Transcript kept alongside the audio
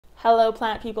Hello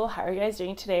plant people, how are you guys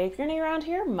doing today? If you're new around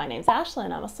here, my name's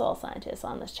Ashlyn. I'm a soil scientist.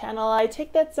 On this channel, I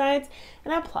take that science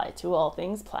and apply it to all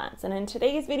things plants. And in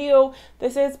today's video,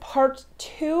 this is part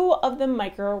 2 of the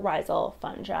mycorrhizal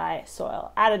fungi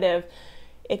soil additive.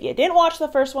 If you didn't watch the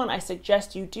first one, I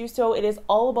suggest you do so. It is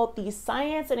all about the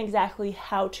science and exactly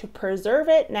how to preserve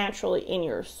it naturally in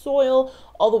your soil,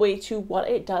 all the way to what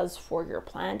it does for your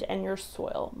plant and your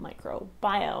soil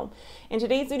microbiome. In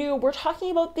today's video, we're talking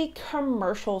about the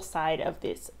commercial side of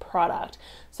this product.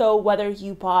 So whether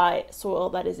you buy soil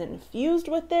that is infused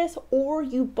with this or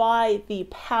you buy the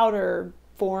powder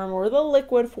form or the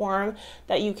liquid form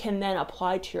that you can then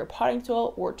apply to your potting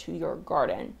soil or to your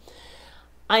garden.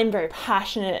 I'm very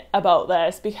passionate about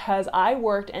this because I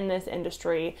worked in this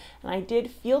industry and I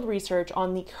did field research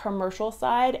on the commercial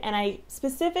side, and I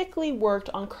specifically worked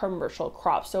on commercial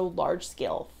crops, so large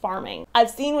scale farming. I've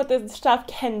seen what this stuff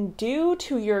can do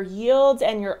to your yields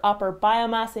and your upper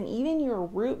biomass and even your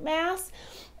root mass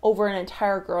over an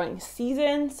entire growing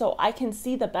season. So I can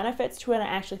see the benefits to it, and I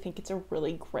actually think it's a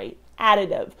really great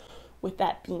additive. With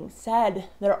that being said,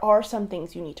 there are some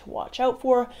things you need to watch out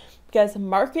for because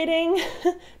marketing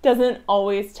doesn't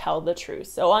always tell the truth.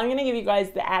 So I'm going to give you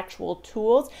guys the actual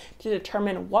tools to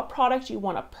determine what product you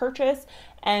want to purchase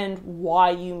and why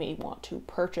you may want to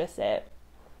purchase it.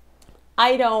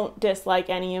 I don't dislike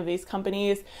any of these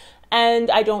companies and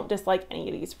I don't dislike any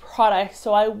of these products,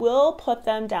 so I will put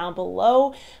them down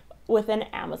below with an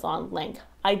Amazon link.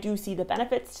 I do see the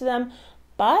benefits to them,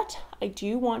 but I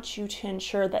do want you to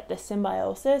ensure that the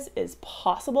symbiosis is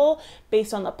possible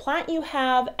based on the plant you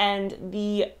have and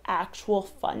the actual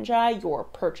fungi you're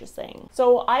purchasing.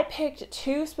 So I picked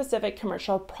 2 specific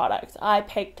commercial products. I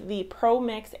picked the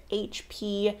Promix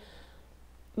HP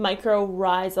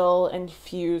mycorrhizal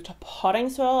infused potting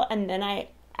soil, and then I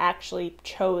actually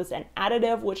chose an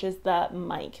additive, which is the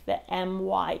Myke, the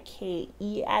MYKE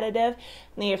additive.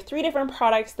 And they have 3 different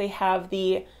products. They have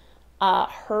the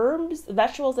herbs,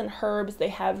 vegetables and herbs, they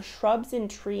have shrubs and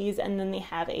trees, and then they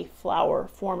have a flower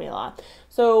formula.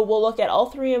 So we'll look at all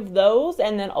 3 of those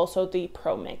and then also the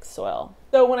Promix soil.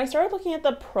 So when I started looking at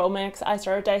the Promix, I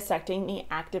started dissecting the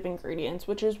active ingredients,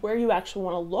 which is where you actually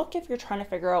want to look if you're trying to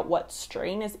figure out what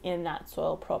strain is in that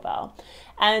soil profile.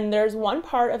 And there's one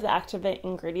part of the active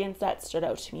ingredients that stood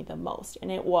out to me the most,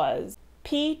 and it was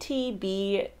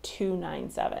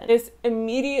PTB297. This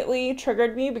immediately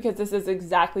triggered me because this is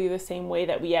exactly the same way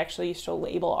that we actually used to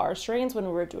label our strains when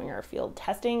we were doing our field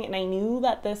testing, and I knew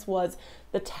that this was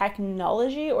the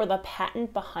technology or the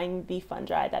patent behind the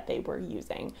fungi that they were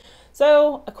using.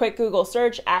 So a quick Google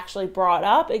search actually brought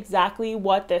up exactly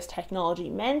what this technology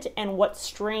meant and what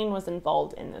strain was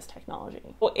involved in this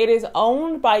technology. Well, it is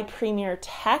owned by Premier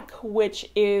Tech, which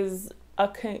is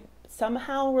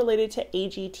somehow related to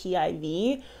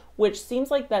AGTIV, which seems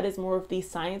like that is more of the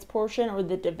science portion or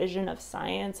the division of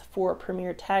science for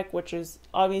Premier Tech, which is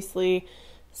obviously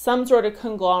some sort of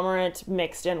conglomerate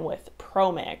mixed in with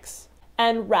Promix.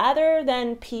 And rather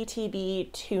than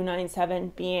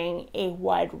PTB297 being a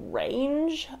wide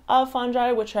range of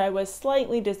fungi, which I was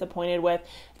slightly disappointed with,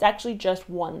 it's actually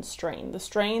just one strain. The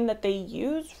strain that they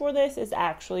use for this is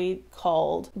actually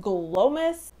called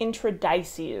Glomus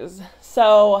intradices.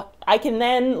 So I can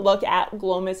then look at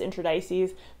Glomus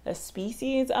intradices, the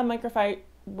species of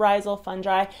mycorrhizal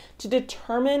fungi, to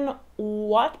determine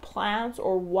what plants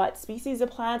or what species of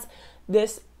plants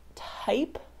this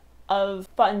type of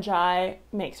fungi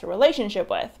makes a relationship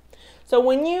with. So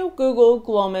when you Google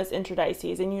Glomus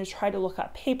intradices and you try to look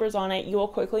up papers on it, you will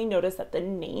quickly notice that the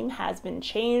name has been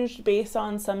changed based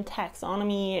on some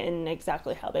taxonomy and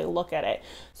exactly how they look at it.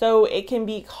 So it can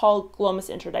be called Glomus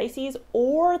intradices,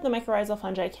 or the mycorrhizal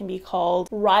fungi can be called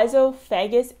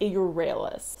Rhizophagus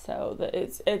iguralis. So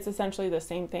it's essentially the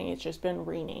same thing, it's just been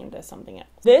renamed as something else.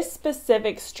 This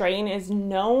specific strain is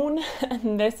known,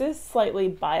 and this is slightly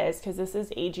biased because this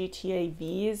is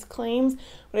AGTIV's claims,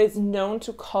 but it's known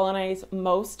to colonize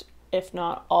most, if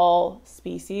not all,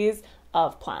 species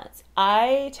of plants.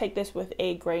 I take this with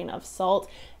a grain of salt,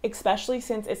 especially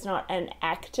since it's not an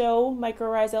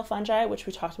ectomycorrhizal fungi, which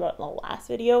we talked about in the last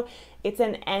video. It's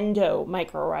an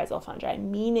endomycorrhizal fungi,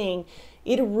 meaning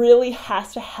it really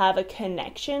has to have a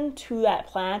connection to that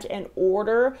plant in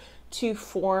order to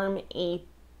form a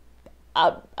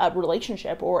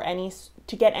relationship or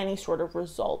to get any sort of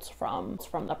results from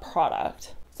the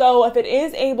product. So if it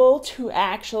is able to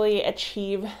actually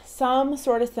achieve some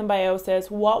sort of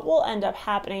symbiosis, what will end up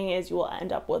happening is you will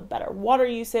end up with better water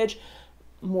usage,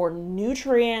 more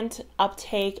nutrient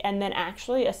uptake, and then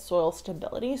actually a soil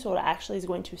stability. So it actually is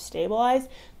going to stabilize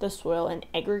the soil and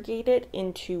aggregate it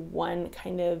into one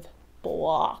kind of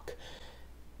block.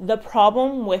 The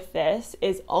problem with this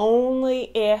is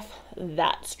only if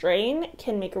that strain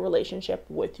can make a relationship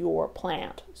with your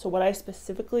plant. So what I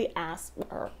specifically ask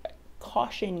or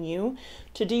caution you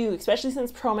to do, especially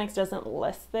since Promix doesn't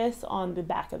list this on the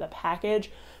back of the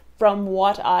package, from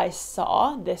what I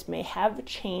saw, this may have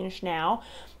changed now,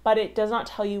 but it does not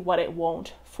tell you what it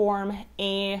won't form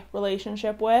a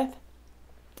relationship with.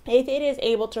 If it is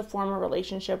able to form a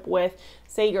relationship with,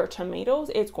 say, your tomatoes,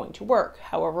 it's going to work.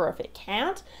 However, if it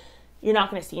can't, you're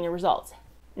not going to see any results.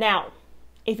 Now,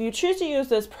 if you choose to use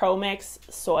this Promix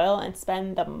soil and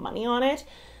spend the money on it,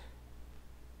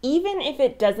 even if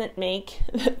it doesn't make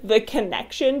the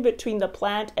connection between the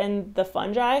plant and the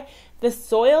fungi, the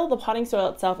soil, the potting soil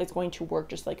itself, is going to work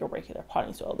just like a regular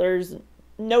potting soil. There's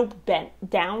no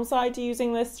downside to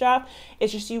using this stuff.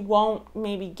 It's just you won't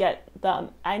maybe get the,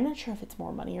 I'm not sure if it's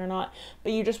more money or not,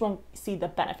 but you just won't see the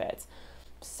benefits.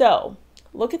 So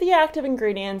look at the active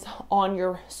ingredients on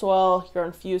your soil, your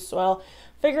infused soil,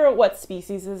 figure out what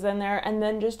species is in there, and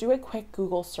then just do a quick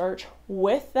Google search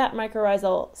with that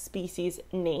mycorrhizal species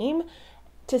name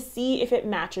to see if it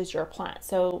matches your plant.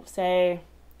 So say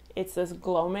it's this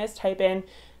glomus, type in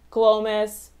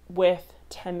glomus with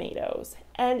tomatoes,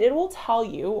 and it will tell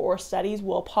you, or studies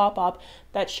will pop up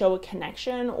that show a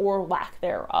connection or lack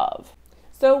thereof.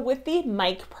 So with the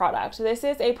Myke product, this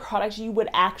is a product you would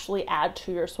actually add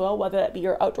to your soil, whether that be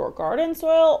your outdoor garden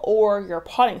soil or your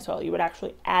potting soil. You would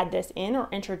actually add this in or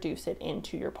introduce it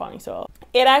into your potting soil.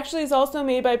 It actually is also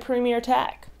made by Premier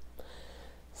Tech.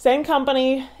 Same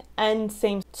company and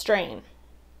same strain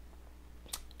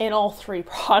in all three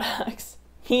products,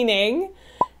 meaning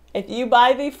if you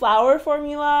buy the flower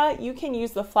formula, you can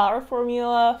use the flower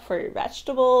formula for your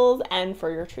vegetables and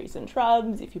for your trees and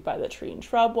shrubs. If you buy the tree and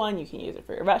shrub one, you can use it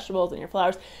for your vegetables and your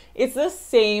flowers. It's the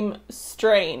same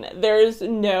strain. There's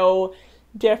no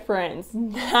difference.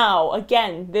 Now,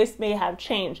 again, this may have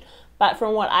changed, but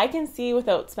from what I can see,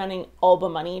 without spending all the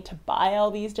money to buy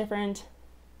all these different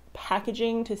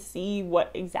packaging to see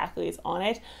what exactly is on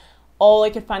it, all I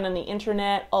could find on the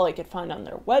internet, all I could find on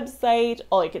their website,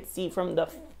 all I could see from the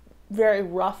very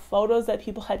rough photos that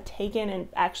people had taken and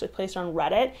actually placed on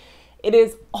Reddit, it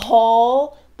is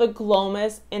all the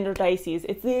glomus interdices.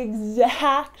 It's the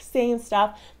exact same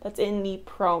stuff that's in the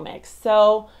Promix.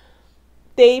 So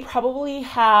they probably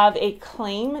have a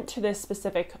claim to this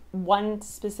specific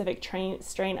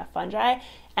strain of fungi,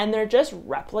 and they're just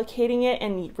replicating it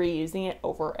and reusing it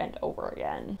over and over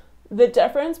again. The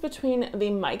difference between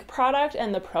the Myke product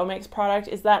and the Promix product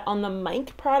is that on the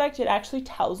Myke product, it actually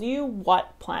tells you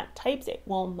what plant types it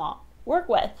will not work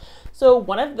with. So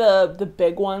one of the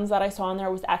big ones that I saw in there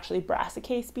was actually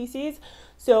Brassicaceae species.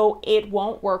 So it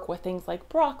won't work with things like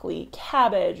broccoli,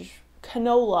 cabbage,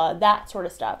 canola, that sort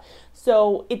of stuff.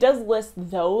 So it does list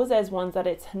those as ones that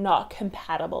it's not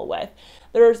compatible with.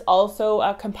 There's also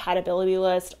a compatibility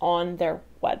list on their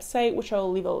website, which I'll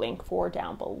leave a link for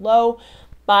down below.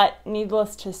 But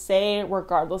needless to say,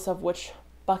 regardless of which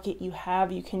bucket you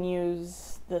have, you can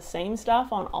use the same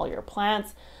stuff on all your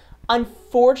plants.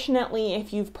 Unfortunately,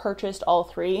 if you've purchased all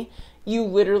three, you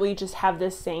literally just have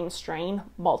this same strain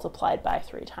multiplied by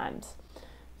 3 times.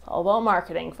 It's all about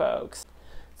marketing, folks.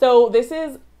 So this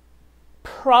is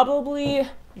probably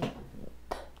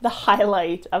the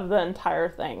highlight of the entire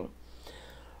thing,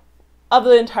 of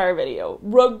the entire video,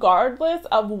 regardless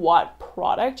of what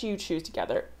product you choose to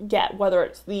get, whether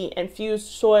it's the infused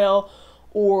soil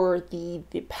or the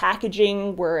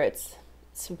packaging where it's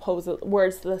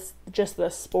just the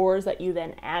spores that you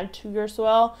then add to your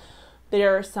soil.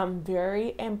 There are some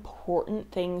very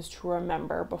important things to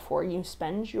remember before you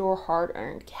spend your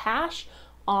hard-earned cash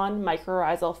on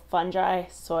mycorrhizal fungi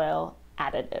soil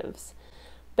additives.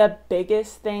 The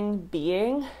biggest thing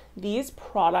being, these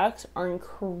products are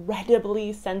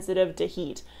incredibly sensitive to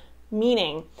heat,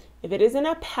 meaning if it is in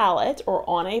a pallet or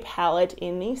on a pallet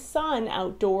in the sun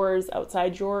outdoors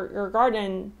outside your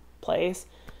garden place,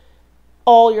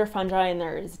 all your fungi in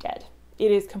there is dead.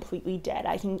 It is completely dead.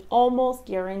 I can almost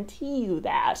guarantee you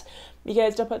that,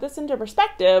 because to put this into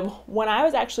perspective, when I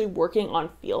was actually working on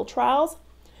field trials,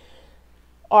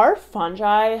 our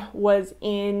fungi was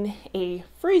in a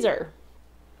freezer.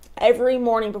 Every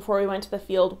morning before we went to the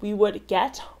field, we would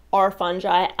get our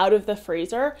fungi out of the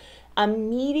freezer,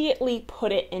 immediately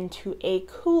put it into a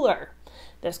cooler.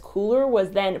 This cooler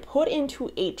was then put into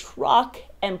a truck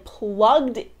and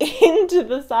plugged into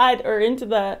the side or into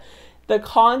the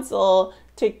console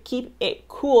to keep it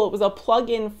cool. It was a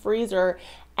plug-in freezer.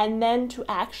 And then to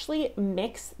actually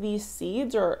mix these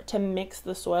seeds, or to mix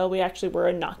the soil, we actually were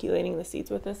inoculating the seeds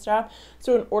with this stuff.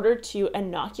 So in order to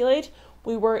inoculate,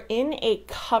 we were in a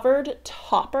covered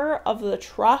topper of the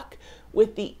truck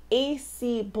with the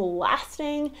AC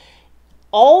blasting,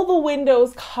 all the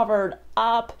windows covered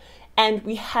up, and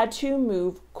we had to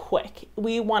move quick.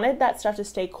 We wanted that stuff to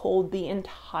stay cold the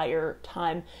entire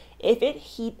time. If it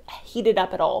heated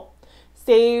up at all,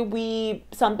 say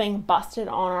something busted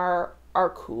on our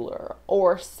cooler,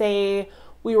 or say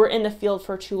we were in the field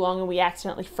for too long and we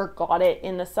accidentally forgot it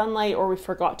in the sunlight, or we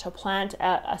forgot to plant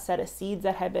a set of seeds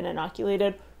that had been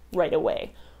inoculated right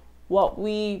away. What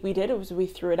we did was we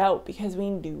threw it out because we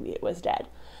knew it was dead.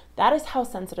 That is how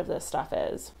sensitive this stuff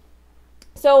is.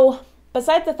 So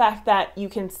besides the fact that you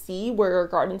can see where your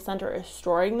garden center is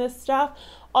storing this stuff,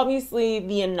 obviously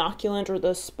the inoculant or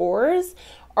the spores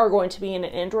are going to be in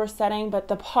an indoor setting, but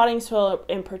the potting soil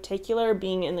in particular,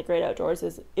 being in the great outdoors,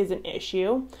 is an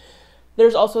issue.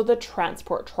 There's also the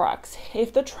transport trucks.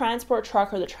 If the transport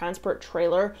truck or the transport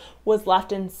trailer was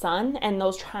left in sun, and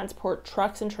those transport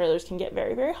trucks and trailers can get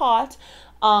very, very hot,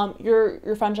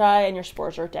 your fungi and your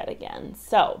spores are dead again.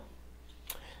 So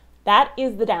that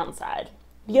is the downside.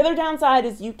 The other downside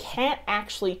is you can't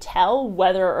actually tell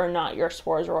whether or not your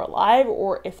spores are alive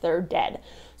or if they're dead.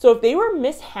 So if they were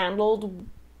mishandled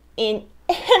in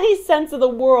any sense of the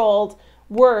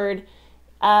word,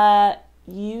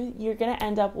 you're going to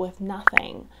end up with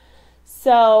nothing.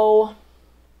 So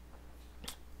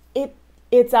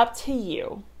it's up to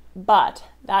you, but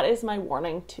that is my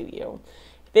warning to you.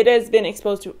 If it has been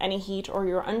exposed to any heat or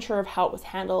you're unsure of how it was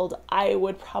handled, I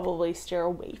would probably steer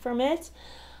away from it.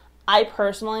 I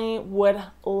personally would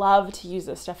love to use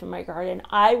this stuff in my garden.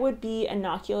 I would be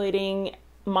inoculating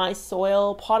my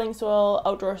soil, potting soil,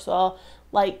 outdoor soil,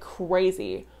 like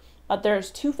crazy. But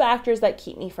there's two factors that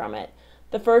keep me from it.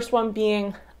 The first one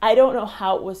being, I don't know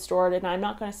how it was stored, and I'm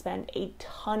not going to spend a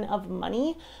ton of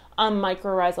money on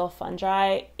mycorrhizal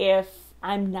fungi if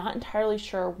I'm not entirely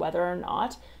sure whether or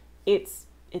not it's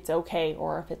okay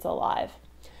or if it's alive.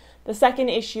 The second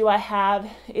issue I have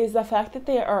is the fact that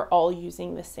they are all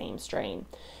using the same strain.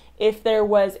 If there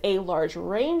was a large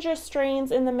range of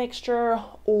strains in the mixture,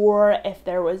 or if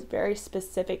there was very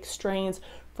specific strains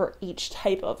for each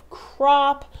type of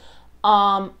crop,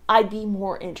 I'd be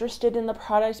more interested in the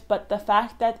product. But the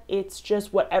fact that it's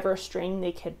just whatever strain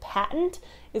they could patent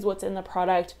is what's in the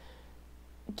product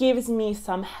gives me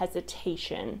some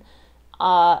hesitation.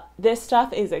 This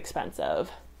stuff is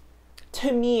expensive.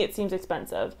 To me, it seems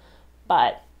expensive,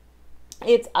 but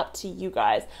it's up to you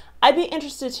guys. I'd be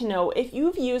interested to know if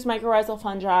you've used mycorrhizal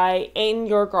fungi in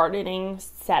your gardening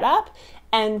setup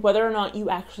and whether or not you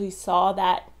actually saw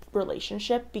that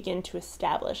relationship begin to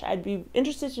establish. I'd be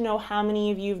interested to know how many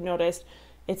of you have noticed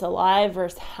it's alive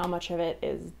versus how much of it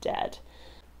is dead.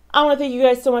 I want to thank you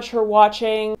guys so much for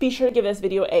watching. Be sure to give this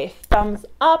video a thumbs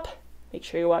up. Make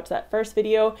sure you watch that first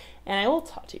video, and I will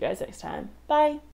talk to you guys next time. Bye.